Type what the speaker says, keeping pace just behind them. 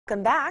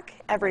Welcome back.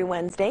 Every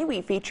Wednesday,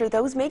 we feature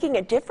those making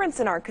a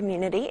difference in our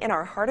community in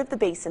our Heart of the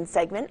Basin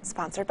segment,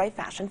 sponsored by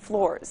Fashion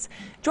Floors.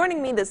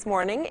 Joining me this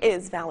morning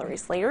is Valerie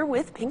Slater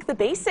with Pink the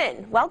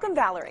Basin. Welcome,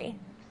 Valerie.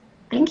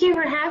 Thank you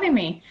for having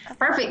me.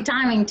 Perfect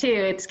timing, too.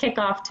 It's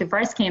kickoff to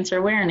breast cancer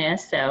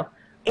awareness, so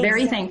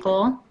very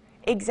thankful.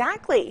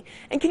 Exactly.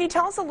 And can you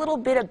tell us a little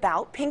bit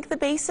about Pink the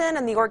Basin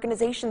and the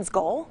organization's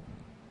goal?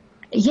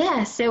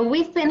 Yeah, so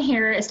we've been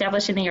here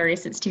established in the area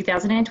since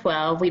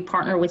 2012. We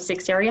partner with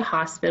 6 area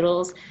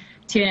hospitals,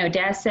 2 in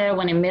Odessa,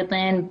 1 in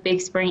Midland,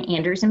 Big Spring,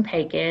 Andrews, and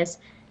Pecos.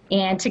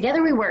 And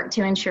together we work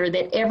to ensure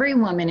that every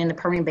woman in the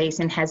Permian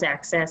Basin has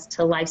access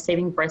to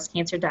life-saving breast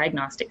cancer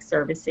diagnostic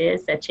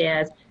services such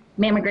as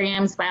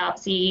mammograms,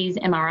 biopsies,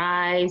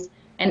 MRIs,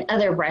 and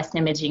other breast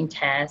imaging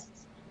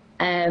tests.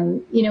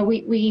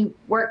 We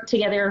work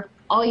together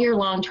all year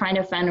long trying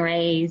to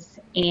fundraise,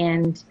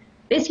 and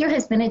this year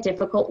has been a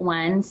difficult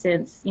one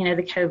since, the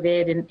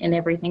COVID and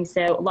everything.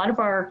 So a lot of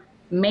our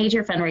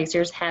major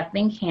fundraisers have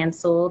been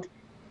canceled,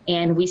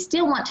 and we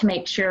still want to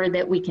make sure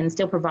that we can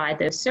still provide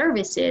those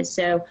services.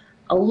 So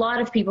a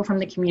lot of people from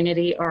the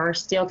community are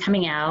still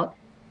coming out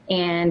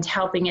and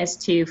helping us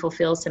to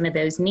fulfill some of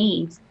those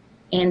needs.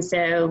 And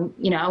so,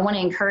 I want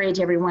to encourage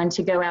everyone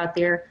to go out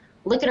there,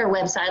 look at our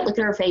website, look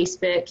at our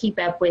Facebook, keep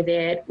up with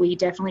it. We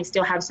definitely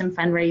still have some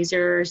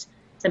fundraisers,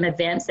 some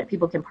events that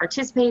people can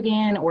participate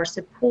in or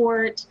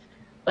support.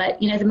 But,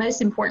 the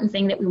most important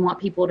thing that we want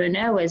people to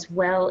know as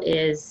well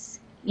is,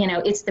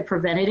 it's the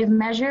preventative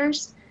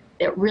measures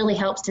that really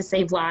helps to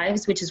save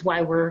lives, which is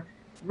why we're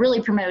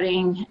really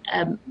promoting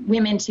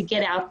women to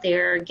get out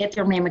there, get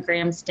their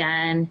mammograms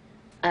done,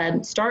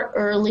 start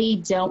early,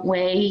 don't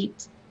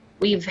wait.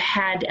 We've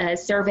had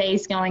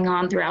surveys going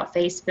on throughout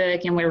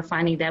Facebook, and we're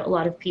finding that a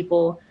lot of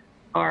people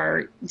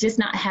are just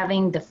not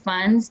having the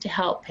funds to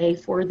help pay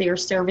for their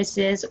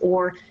services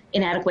or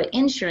inadequate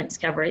insurance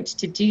coverage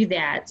to do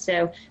that.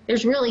 So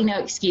there's really no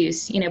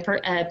excuse.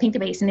 Pink the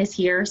Basin is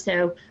here,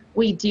 so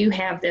we do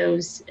have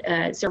those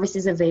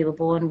services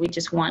available, and we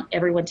just want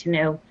everyone to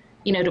know,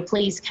 to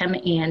please come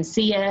and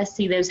see us,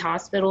 see those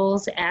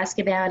hospitals, ask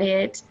about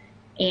it,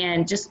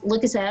 and just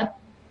look us up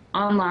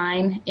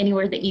online,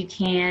 anywhere that you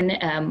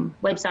can,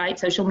 website,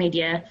 social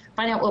media,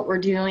 find out what we're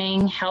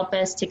doing, help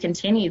us to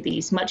continue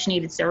these much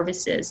needed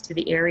services to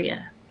the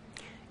area.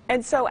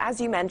 And so, as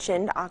you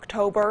mentioned,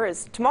 October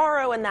is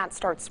tomorrow, and that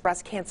starts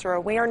Breast Cancer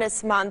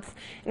Awareness Month.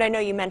 And I know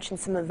you mentioned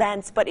some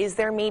events, but is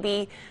there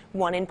maybe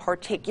one in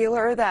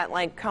particular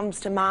that comes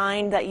to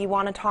mind that you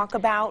want to talk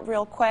about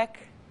real quick?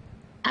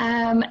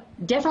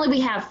 Definitely we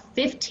have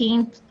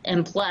 15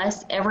 and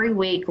plus every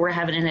week. We're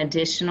having an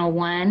additional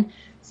one.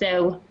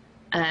 So,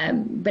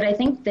 but I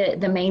think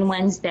the main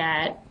ones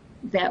that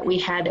we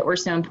had that were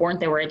so important,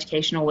 that were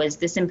educational, was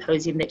the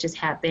symposium that just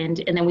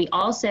happened. And then we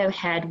also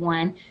had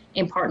one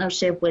in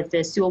partnership with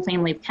the Sewell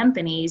family of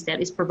companies that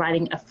is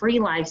providing a free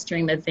live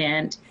stream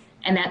event.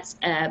 And that's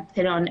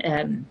put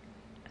on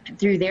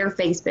through their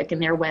Facebook and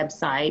their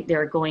website.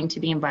 They're going to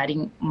be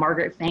inviting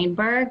Margaret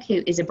Feinberg,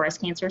 who is a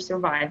breast cancer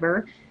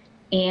survivor.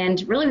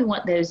 And really we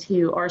want those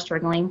who are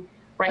struggling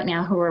right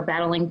now, who are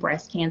battling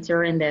breast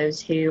cancer, and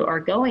those who are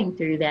going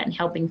through that and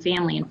helping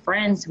family and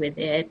friends with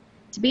it,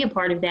 to be a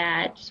part of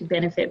that, to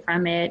benefit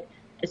from it.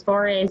 As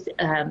far as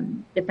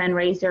the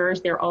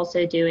fundraisers, they're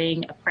also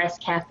doing a press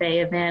cafe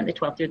event the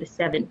 12th through the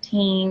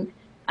 17th,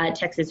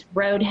 Texas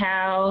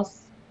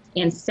Roadhouse,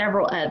 and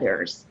several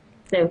others.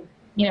 So,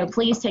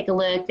 please take a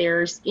look.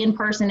 There's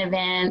in-person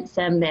events,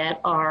 some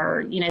that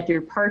are,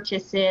 through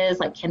purchases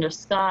like Kendra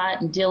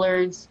Scott and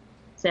Dillard's.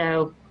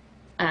 So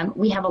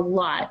we have a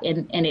lot,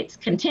 and it's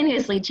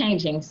continuously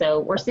changing. So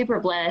we're super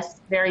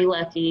blessed, very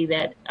lucky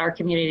that our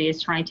community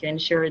is trying to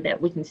ensure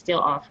that we can still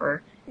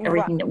offer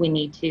everything that we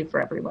need to for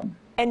everyone.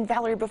 And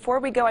Valerie, before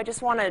we go, I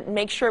just want to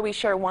make sure we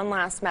share one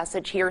last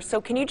message here.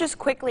 So can you just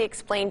quickly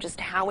explain just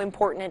how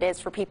important it is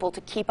for people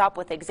to keep up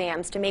with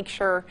exams to make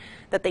sure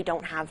that they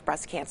don't have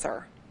breast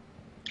cancer?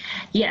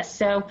 Yes,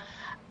 so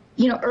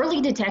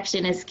early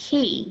detection is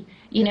key.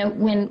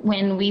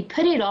 When we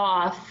put it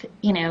off,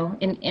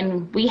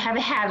 and we have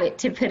a habit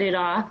to put it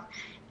off,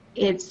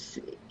 it's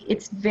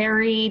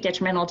very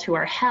detrimental to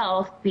our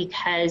health,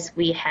 because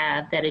we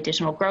have that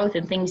additional growth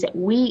and things that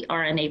we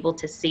are unable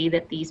to see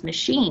that these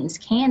machines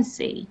can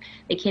see.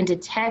 They can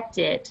detect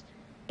it,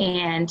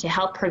 and to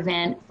help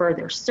prevent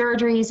further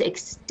surgeries,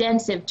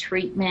 extensive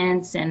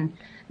treatments, and,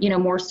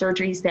 more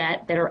surgeries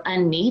that are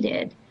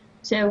unneeded.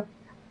 So,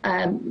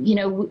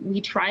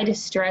 we try to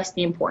stress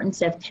the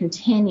importance of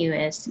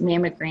continuous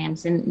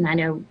mammograms. And I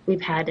know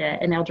we've had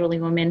an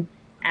elderly woman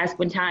ask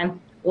one time,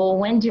 well,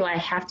 when do I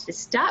have to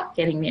stop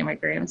getting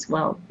mammograms?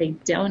 Well, they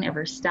don't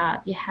ever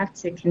stop. You have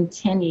to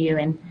continue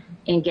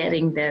in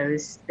getting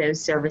those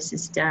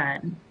services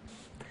done.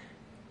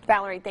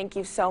 Valerie, thank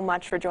you so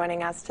much for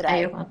joining us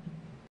today. You're welcome.